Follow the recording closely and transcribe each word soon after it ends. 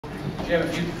Jim,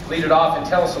 if you lead it off and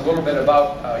tell us a little bit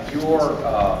about your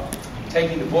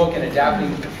taking the book and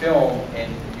adapting it to film,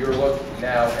 and your look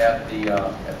now at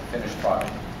the finished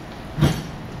product.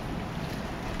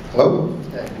 Hello.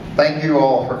 Thank you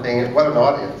all for being here. What an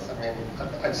audience. I mean,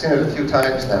 I've seen it a few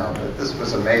times now, but this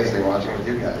was amazing watching with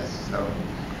you guys. So,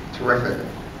 terrific.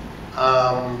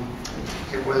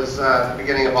 It was the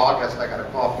beginning of August. I got a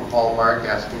call from Hallmark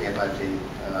asking me if I'd be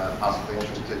possibly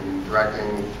interested in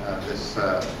directing this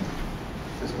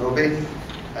movie.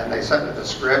 And they sent me the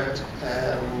script,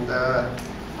 and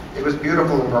it was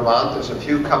beautiful in Vermont. There's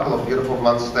a couple of beautiful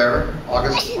months there.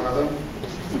 August is one of them.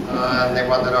 And they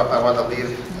wanted to know if I wanted to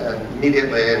leave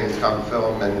immediately and come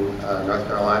film in North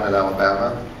Carolina and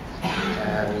Alabama.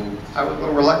 And I was a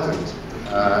little reluctant,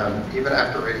 even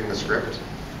after reading the script.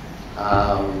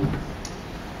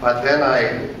 But then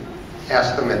I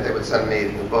asked them if they would send me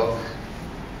the book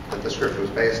that the script was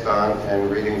based on,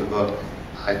 and reading the book,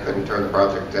 I couldn't turn the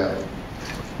project down.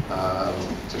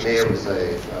 To me, it was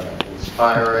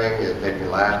inspiring. It made me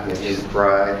laugh, it made me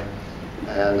cry.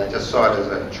 And I just saw it as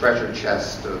a treasure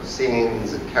chest of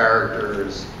scenes and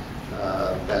characters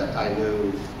that I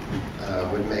knew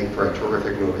would make for a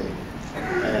terrific movie.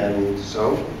 And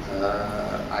so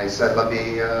I said, let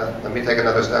me take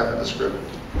another stab at the script,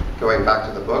 going back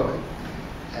to the book.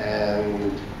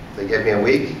 And they gave me a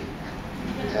week.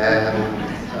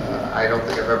 And I don't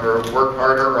think I've ever worked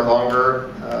harder or longer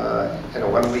in a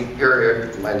 1 week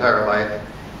period in my entire life.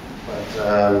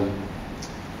 But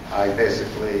I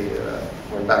basically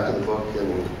went back to the book,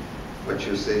 and what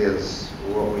you see is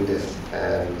what we did.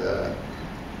 And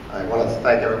I want to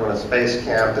thank everyone at Space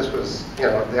Camp. This was,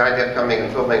 the idea of coming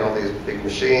and filming all these big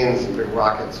machines and big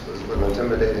rockets was a little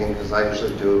intimidating, because I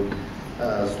usually do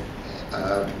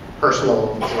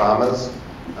personal dramas,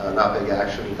 not big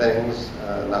action things,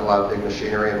 not a lot of big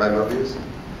machinery in my movies.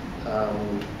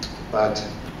 But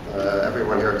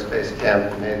everyone here at Space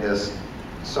Camp made this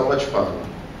so much fun,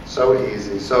 so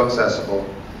easy, so accessible,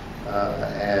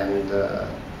 and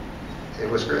it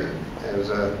was great. It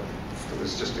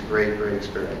was just a great, great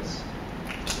experience.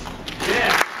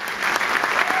 Yeah.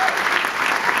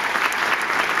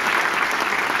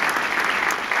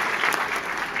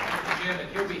 Jim,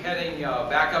 and you'll be heading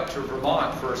back up to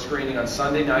Vermont for a screening on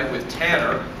Sunday night with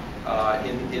Tanner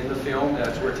in the film.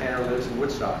 That's where Tanner lives, in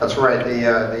Woodstock. That's right.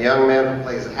 The young man who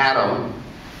plays Adam,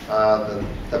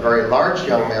 the very large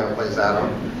young man who plays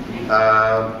Adam,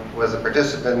 was a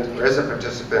participant, or is a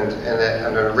participant in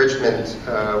an enrichment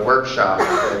workshop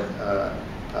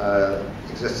that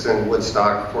exists in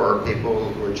Woodstock for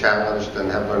people who are challenged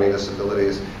and have learning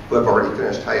disabilities, who have already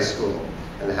finished high school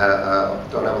and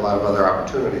don't have a lot of other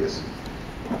opportunities.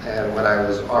 And when I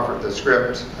was offered the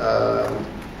script,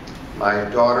 my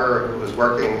daughter, who was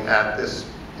working at this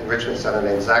enrichment center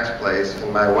named Zach's Place,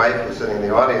 and my wife, who's sitting in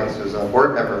the audience, who's a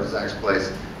board member of Zach's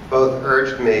Place, both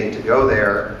urged me to go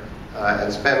there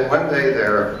and spend one day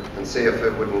there and see if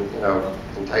it wouldn't,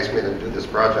 entice me to do this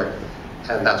project.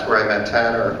 And that's where I met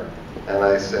Tanner, and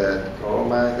I said, oh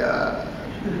my God,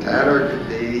 Tanner could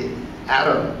be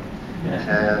Adam.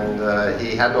 And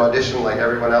he had to audition like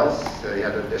everyone else. He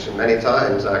had to audition many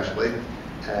times, actually,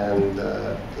 and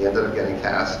he ended up getting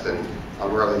cast, and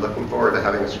I'm really looking forward to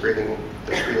having a screening.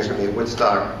 The screening is going to be in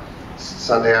Woodstock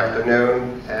Sunday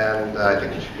afternoon, and I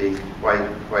think it should be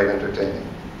quite entertaining.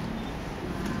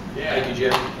 Yeah. Thank you,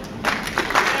 Jim.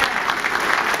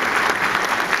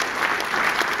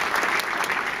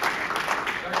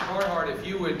 Dr. Barnhart, if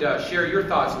you would share your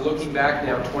thoughts looking back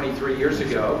now 23 years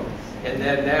ago, and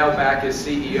then now back as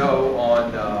CEO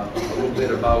on a little bit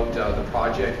about the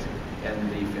project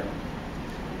and the film.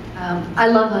 I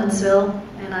love Huntsville,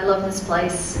 and I love this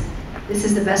place. This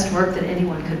is the best work that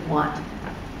anyone could want.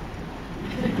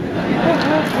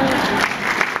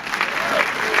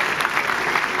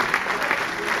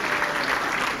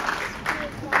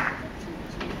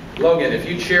 Logan, if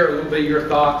you'd share a little bit of your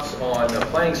thoughts on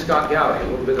playing Scott Goudy, a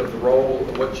little bit of the role,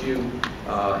 what you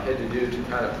had to do to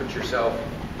kind of put yourself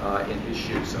in his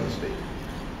shoes, so to speak.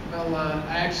 Well,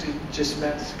 I actually just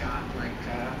met Scott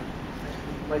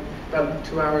like about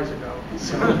 2 hours ago.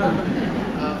 So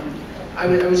I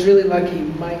was really lucky.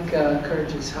 Mike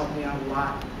Kersjes helped me out a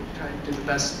lot, trying to do the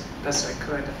best I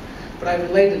could. But I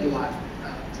related a lot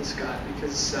to Scott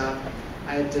because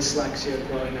I had dyslexia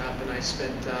growing up, and I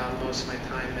spent most of my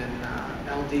time in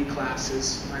LD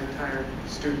classes my entire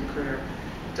student career.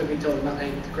 It took me till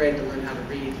 9th grade to learn how to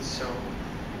read, so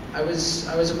I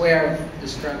was aware of the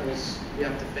struggles you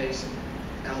have to face in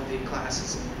LD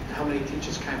classes and how many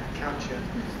teachers kind of count you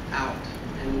out.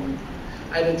 And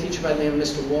I had a teacher by the name of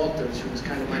Mr. Walters, who was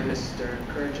kind of my Mr.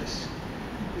 Kersjes.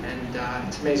 And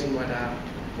it's amazing what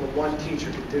what one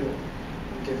teacher could do,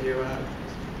 and give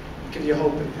you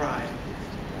hope and pride.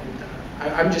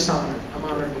 And I'm just honored. I'm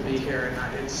honored to be here, and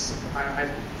I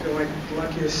feel like the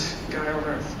luckiest guy on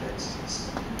earth.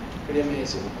 It's pretty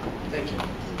amazing. Thank you.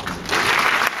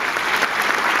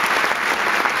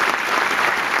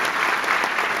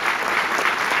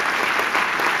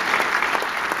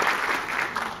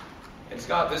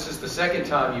 Scott, this is the second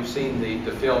time you've seen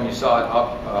the film. You saw it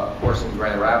up, of course, in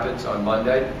Grand Rapids on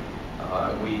Monday.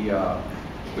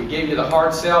 We gave you the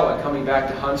hard sell on coming back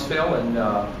to Huntsville, and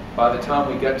by the time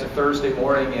we got to Thursday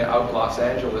morning out in Los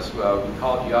Angeles, we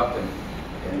called you up and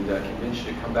convinced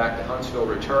you to come back to Huntsville,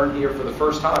 return here for the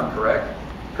first time, correct?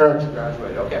 Correct.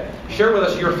 Graduate. Okay. Share with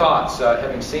us your thoughts,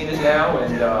 having seen it now,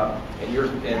 and a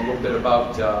little bit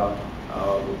about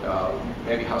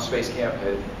maybe how Space Camp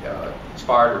had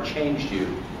inspired or changed you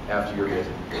after your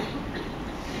visit.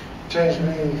 Changed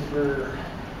me for,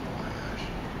 oh my gosh,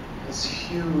 it's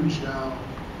huge now.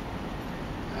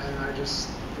 And I just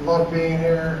love being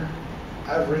here,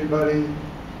 everybody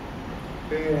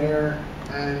being here,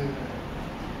 and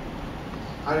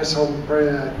I just hope and pray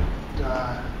that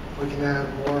we can have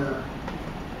more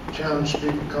challenged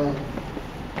people come,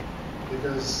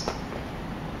 because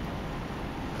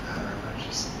I don't know,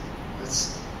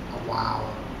 it's a wow.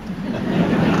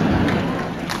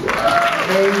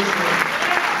 Amazing.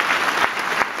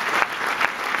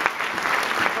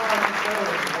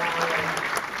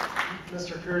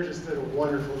 Mr. Kersjes did a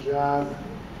wonderful job.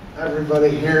 Everybody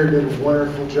here did a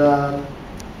wonderful job.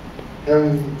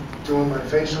 Him doing my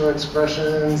facial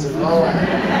expressions and all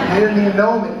that. He didn't even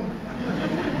know me.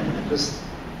 Just,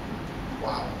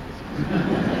 wow.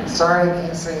 Sorry I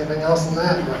can't say anything else than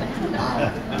that, but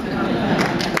wow.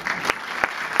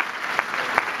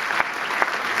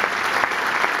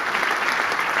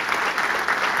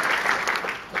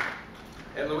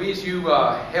 And Louise, you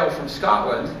hail from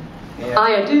Scotland. And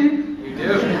I do. You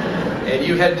do. And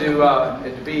you had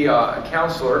to be a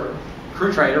counselor,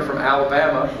 crew trainer from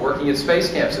Alabama, working at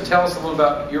Space Camp. So tell us a little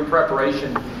about your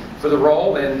preparation for the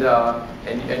role and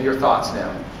your thoughts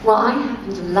now. Well, I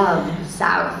happen to love the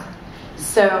South.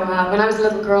 So when I was a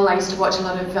little girl, I used to watch a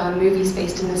lot of movies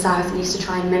based in the South and used to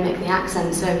try and mimic the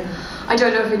accent. So I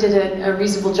don't know if I did a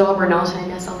reasonable job or not. I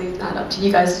guess I'll leave that up to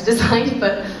you guys to decide.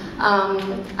 But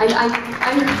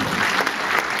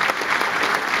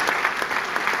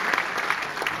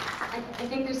I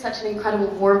think there's such an incredible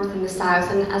warmth in the South,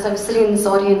 and as I was sitting in this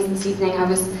audience this evening, I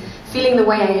was feeling the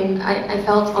way I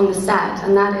felt on the set,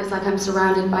 and that is like I'm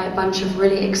surrounded by a bunch of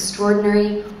really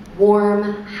extraordinary,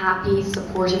 warm, happy,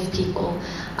 supportive people.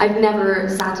 I've never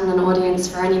sat in an audience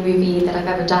for any movie that I've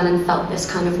ever done and felt this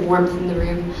kind of warmth in the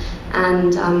room,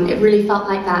 and it really felt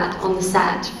like that on the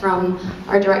set, from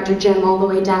our director Jim all the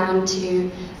way down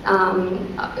to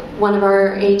one of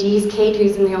our ADs, Kate,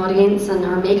 who's in the audience, and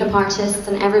our makeup artists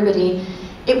and everybody.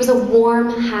 It was a warm,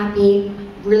 happy,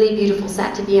 really beautiful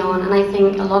set to be on, and I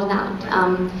think a lot of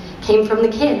that came from the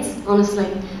kids, honestly.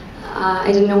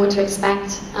 I didn't know what to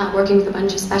expect working with a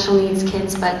bunch of special needs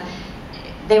kids, but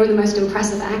they were the most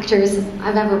impressive actors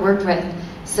I've ever worked with,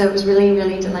 so it was really,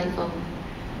 really delightful.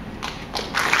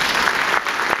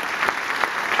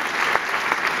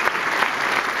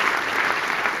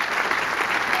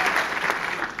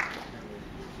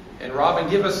 And Robyn,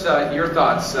 give us your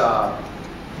thoughts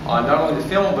on not only the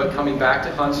film, but coming back to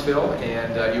Huntsville.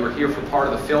 And you were here for part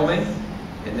of the filming,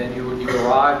 and then you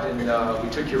arrived, and we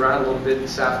took you around a little bit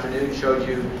this afternoon, showed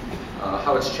you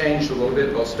how it's changed a little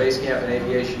bit, both Space Camp and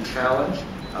Aviation Challenge,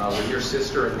 with your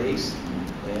sister and niece.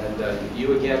 And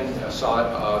you again saw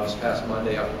it this past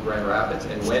Monday up in Grand Rapids,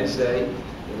 and Wednesday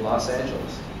in Los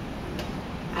Angeles.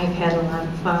 I've had a lot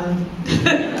of fun.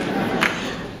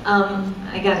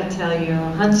 I got to tell you,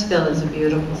 Huntsville is a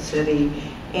beautiful city,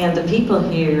 and the people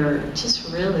here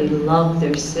just really love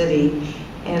their city,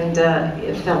 and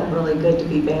it felt really good to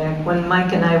be back. When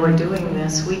Mike and I were doing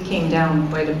this, we came down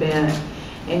quite a bit,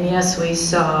 and yes, we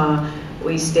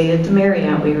stayed at the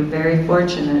Marriott. We were very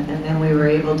fortunate, and then we were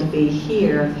able to be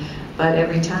here, but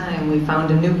every time we found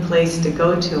a new place to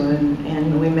go to,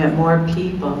 and we met more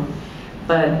people.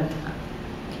 But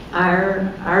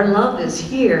our love is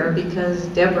here because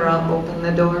Deborah opened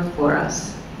the door for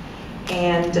us,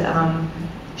 and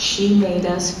she made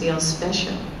us feel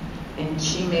special, and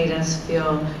she made us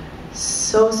feel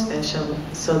so special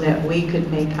so that we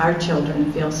could make our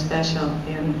children feel special,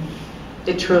 and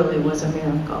it truly was a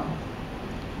miracle.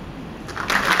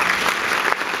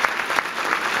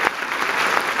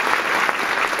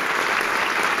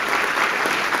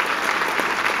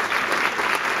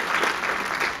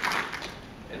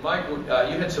 Mike,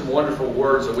 you had some wonderful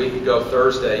words a week ago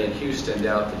Thursday in Houston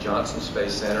down at the Johnson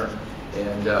Space Center,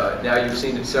 and now you've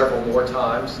seen it several more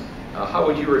times. How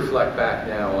would you reflect back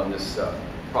now on this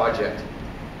project?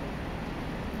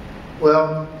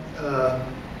 Well,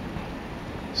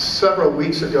 several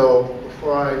weeks ago,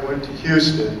 before I went to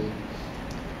Houston,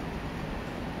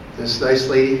 this nice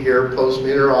lady here posts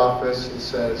me in her office and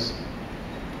says,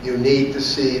 "You need to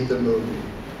see the movie.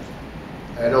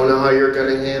 I don't know how you're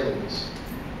going to handle this.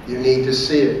 You need to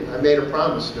see it." I made a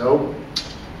promise. No,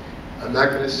 I'm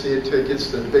not going to see it till it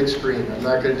gets to the big screen. I'm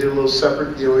not going to do a little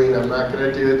separate viewing. I'm not going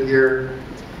to do it here.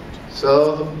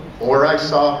 So the more I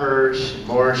saw her, the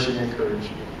more she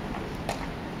encouraged me.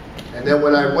 And then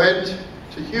when I went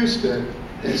to Houston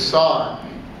and saw it,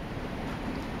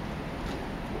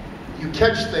 you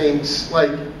catch things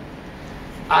like,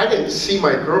 I didn't see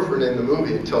my girlfriend in the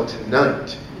movie until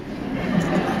tonight.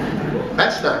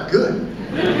 That's not good.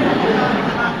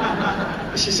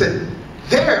 She said,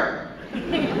 "There!"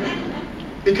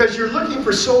 Because you're looking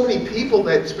for so many people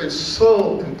that's been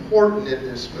so important in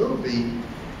this movie,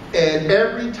 and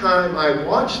every time I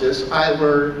watch this, I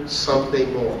learn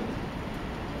something more.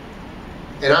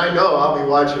 And I know I'll be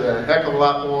watching a heck of a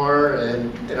lot more,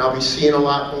 and I'll be seeing a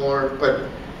lot more, but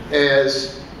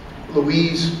as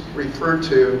Louise referred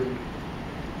to,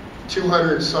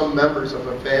 200 and some members of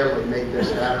a family made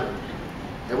this happen.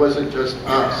 It wasn't just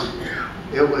us.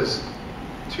 It was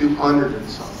 200 and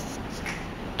some.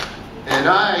 And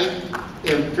I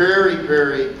am very,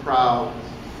 very proud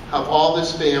of all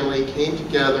this family came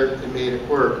together and made it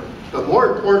work. But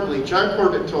more importantly, John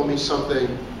Corbett told me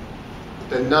something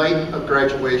the night of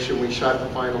graduation. We shot the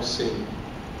final scene.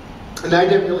 And I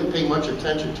didn't really pay much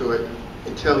attention to it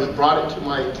until he brought it to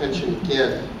my attention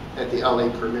again at the LA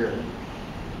premiere.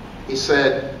 He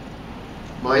said,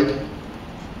 "Mike,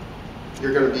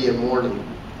 you're going to be in mourning."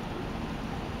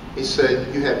 He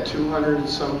said, "You had 200 and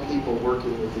some people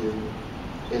working with you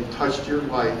and touched your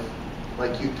life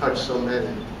like you touched so many.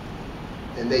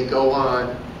 And they go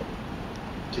on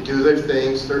to do their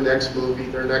things, their next movie,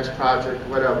 their next project,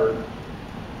 whatever.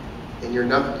 And you're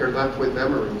left with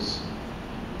memories.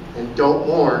 And don't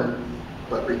mourn,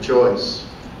 but rejoice."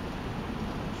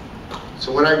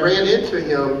 So when I ran into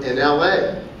him in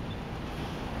LA,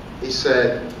 he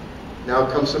said, "Now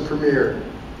comes the premiere.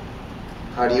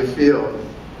 How do you feel?"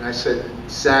 And I said,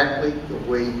 "Exactly the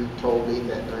way you told me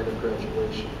that night of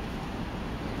graduation."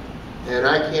 And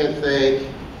I can't thank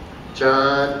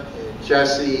John and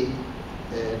Jesse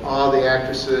and all the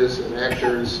actresses and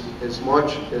actors as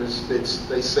much as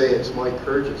they say it's Mike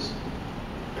Kersjes.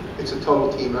 It's a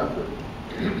total team effort.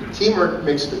 Teamwork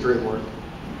makes the dream work.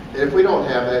 And if we don't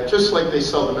have that, just like they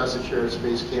sell the message here at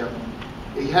Space Camp,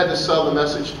 we had to sell the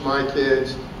message to my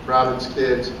kids, Robyn's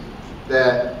kids,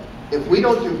 that if we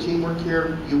don't do teamwork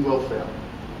here, you will fail.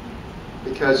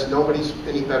 Because nobody's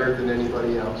any better than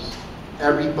anybody else.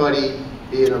 Everybody,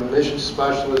 being a mission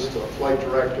specialist, to a flight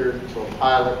director, to a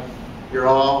pilot, you're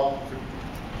all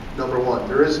number one.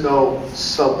 There is no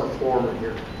sub-performer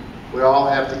here. We all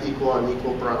have to equal on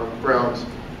equal grounds.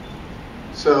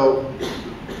 So,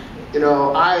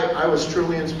 I was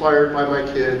truly inspired by my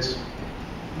kids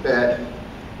that,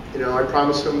 I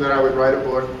promised them that I would write a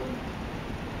book.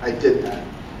 I did that.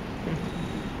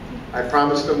 I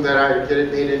promised them that I would get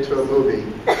it made into a movie.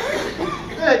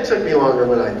 It took me longer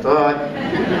than I thought.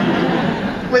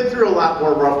 Went through a lot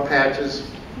more rough patches,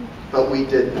 but we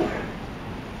did that.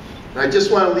 And I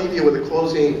just want to leave you with a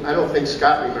closing. I don't think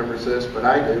Scott remembers this, but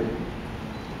I do.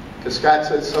 Because Scott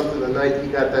said something the night he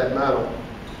got that medal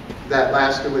that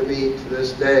lasted with me to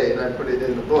this day, and I put it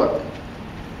in the book.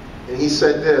 And he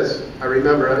said this, I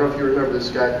remember, I don't know if you remember this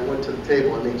guy, who went to the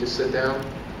table and made you sit down,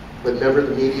 but remember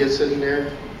the media sitting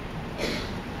there?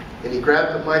 And he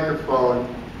grabbed the microphone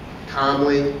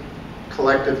calmly,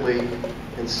 collectively,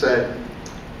 and said,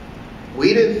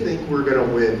 "We didn't think we were going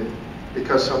to win,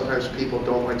 because sometimes people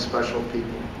don't like special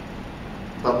people.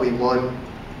 But we won,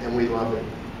 and we love it."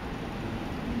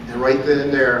 And right then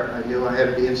and there, I knew I had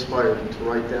to be inspired to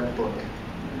write that book.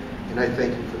 And I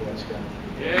thank you for that, Scott.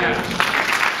 Yeah.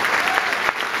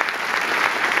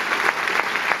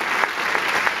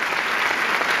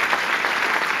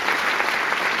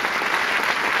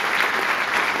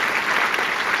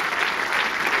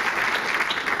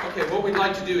 Okay, what we'd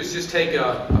like to do is just take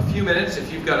a few minutes.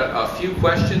 If you've got a few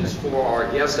questions for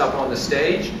our guest up on the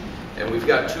stage, and we've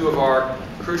got two of our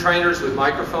crew trainers with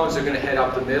microphones. They're going to head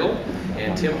up the middle,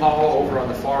 and Tim Hall over on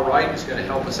the far right is going to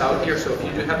help us out here. So if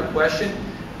you do have a question,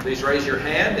 please raise your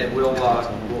hand, and we'll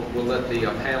let the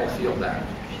panel field that.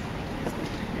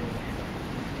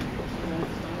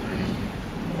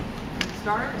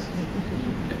 Start.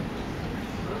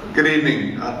 Good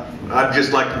evening. I'd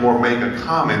just like to more make a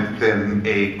comment than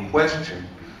a question.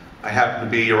 I happened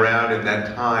to be around at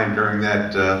that time during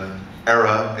that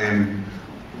era, and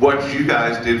what you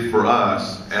guys did for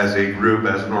us as a group,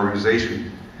 as an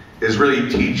organization, is really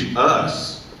teach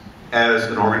us as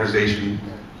an organization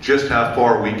just how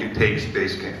far we can take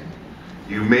Space Camp.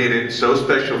 You made it so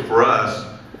special for us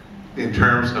in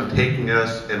terms of taking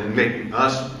us and making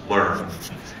us learn.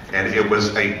 And it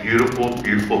was a beautiful,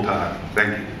 beautiful time.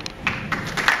 Thank you.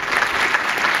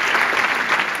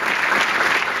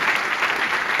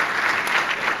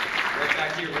 Right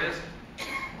back to you, Liz.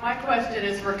 My question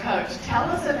is for Coach. Tell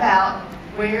us about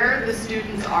where the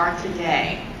students are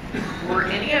today. Were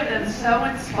any of them so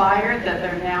inspired that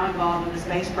they're now involved in the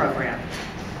space program?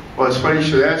 Well, it's funny you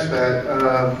should ask that.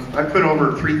 I put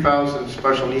over 3,000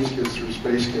 special needs kids through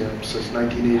Space Camp since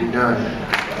 1989.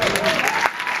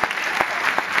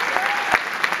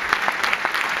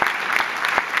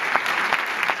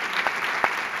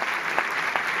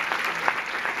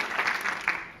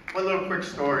 One little quick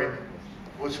story.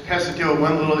 It has to do with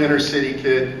one little inner city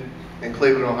kid in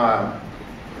Cleveland, Ohio.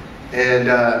 And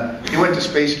he went to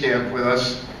Space Camp with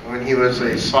us when he was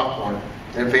a sophomore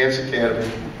in Advanced Academy.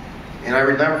 And I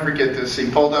will never forget this. He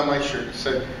pulled down my shirt and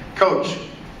said, "Coach,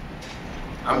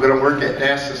 I'm going to work at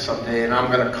NASA someday and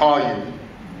I'm going to call you."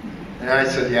 And I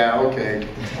said, "Yeah, okay.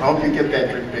 I hope you get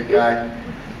that drink, big guy."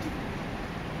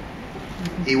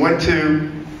 He went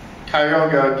to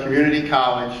Cuyahoga Community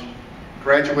College,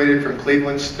 graduated from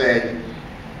Cleveland State,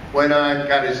 went on,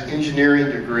 got his engineering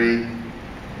degree,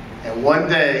 and one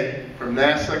day from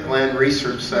NASA Glenn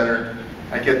Research Center,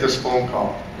 I get this phone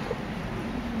call.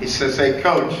 He says, "Hey,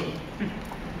 Coach,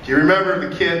 do you remember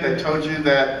the kid that told you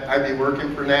that I'd be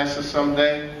working for NASA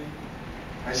someday?"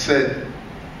 I said,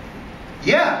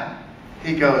 "Yeah."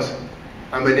 He goes,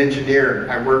 "I'm an engineer.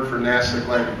 I work for NASA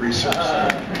Glenn Research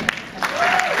Center."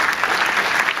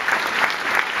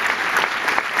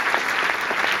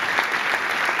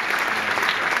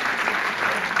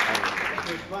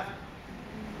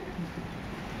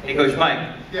 Hey, Coach Mike.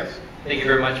 Yes. Thank you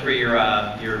very much for your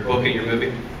book and your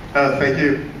movie. Thank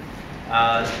you.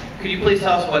 Could you please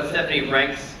tell us what Stephanie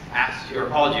Ranks asked you or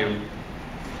called you?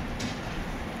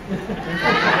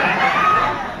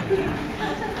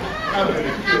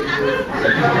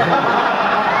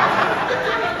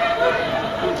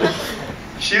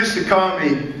 She used to call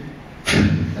me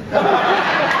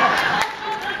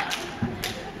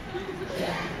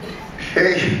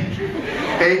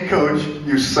Hey Coach,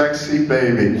 you sexy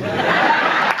baby.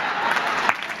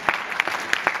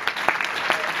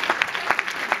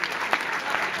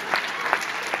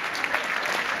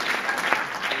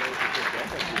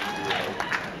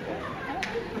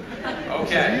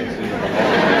 Okay.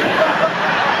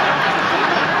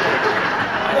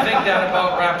 I think that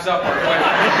about wraps up our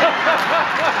question.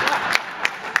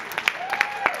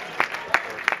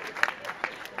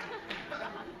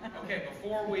 Okay,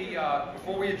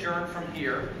 before we adjourn from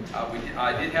here,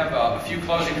 I did have a few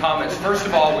closing comments. First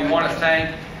of all, we want to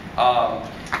thank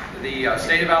the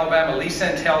State of Alabama, Lee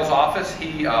Sentel's office.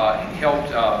 He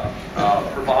helped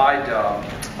provide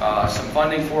some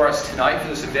funding for us tonight for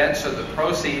this event, so the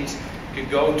proceeds could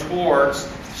go towards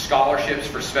scholarships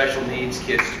for special needs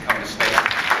kids to come to space.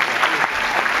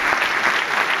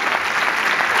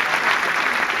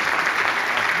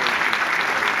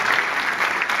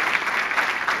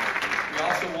 We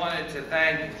also wanted to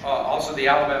thank also the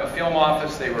Alabama Film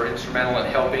Office. They were instrumental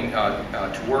in helping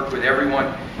to work with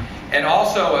everyone. And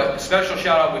also a special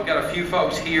shout out, we've got a few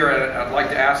folks here, and I'd like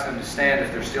to ask them to stand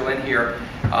if they're still in here.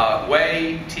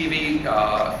 Way TV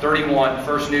 31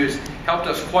 First News helped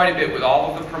us quite a bit with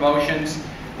all of the promotions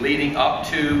leading up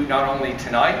to not only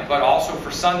tonight, but also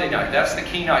for Sunday night. That's the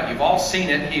key night. You've all seen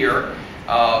it here,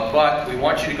 but we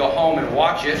want you to go home and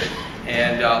watch it,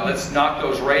 and let's knock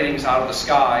those ratings out of the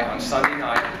sky on Sunday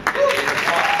night at 8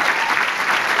 o'clock.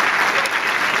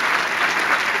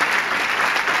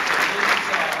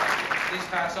 Please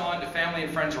pass on to family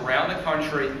and friends around the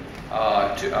country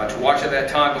to watch at that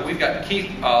time. But we've got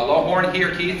Keith Lowhorn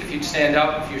here. Keith, if you'd stand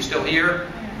up if you're still here.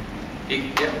 Yeah,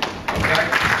 okay.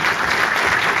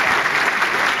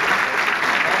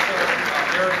 Also,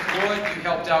 Eric Wood, you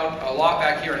helped out a lot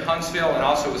back here in Huntsville and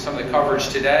also with some of the coverage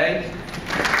today. And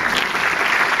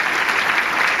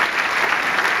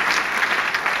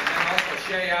then also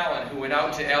Shay Allen, who went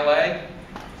out to LA.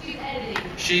 She's editing.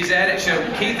 She's editing. So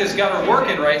Keith has got her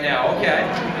working right now, okay.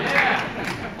 Yeah.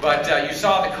 But you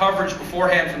saw the coverage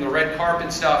beforehand from the red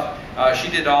carpet stuff. She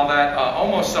did all that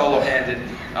almost solo-handed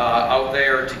out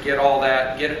there to get all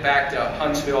that, get it back to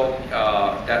Huntsville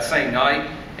that same night,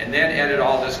 and then edit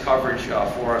all this coverage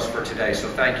for us for today. So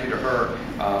thank you to her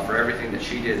for everything that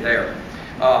she did there.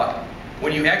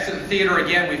 When you exit the theater,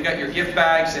 again, we've got your gift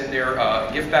bags and their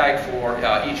gift bag for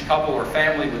each couple or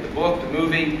family with the book, the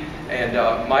movie, and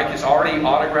Mike has already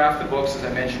autographed the books, as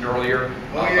I mentioned earlier.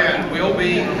 But he will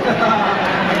be, he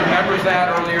remembers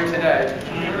that earlier today.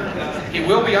 He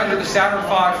will be under the Saturn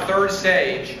V third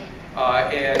stage,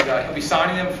 and he'll be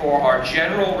signing them for our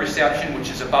general reception,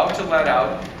 which is about to let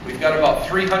out. We've got about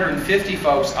 350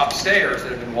 folks upstairs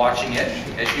that have been watching it,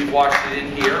 as you've watched it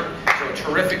in here. So a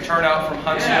terrific turnout from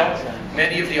Huntsville.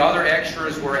 Many of the other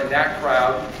extras were in that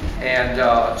crowd, and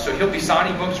so he'll be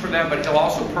signing books for them, but he'll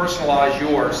also personalize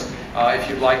yours if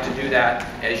you'd like to do that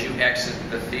as you exit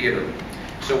the theater.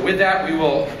 So with that, we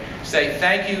will say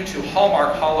thank you to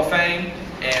Hallmark Hall of Fame,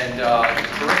 and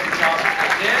terrific job that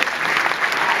they did.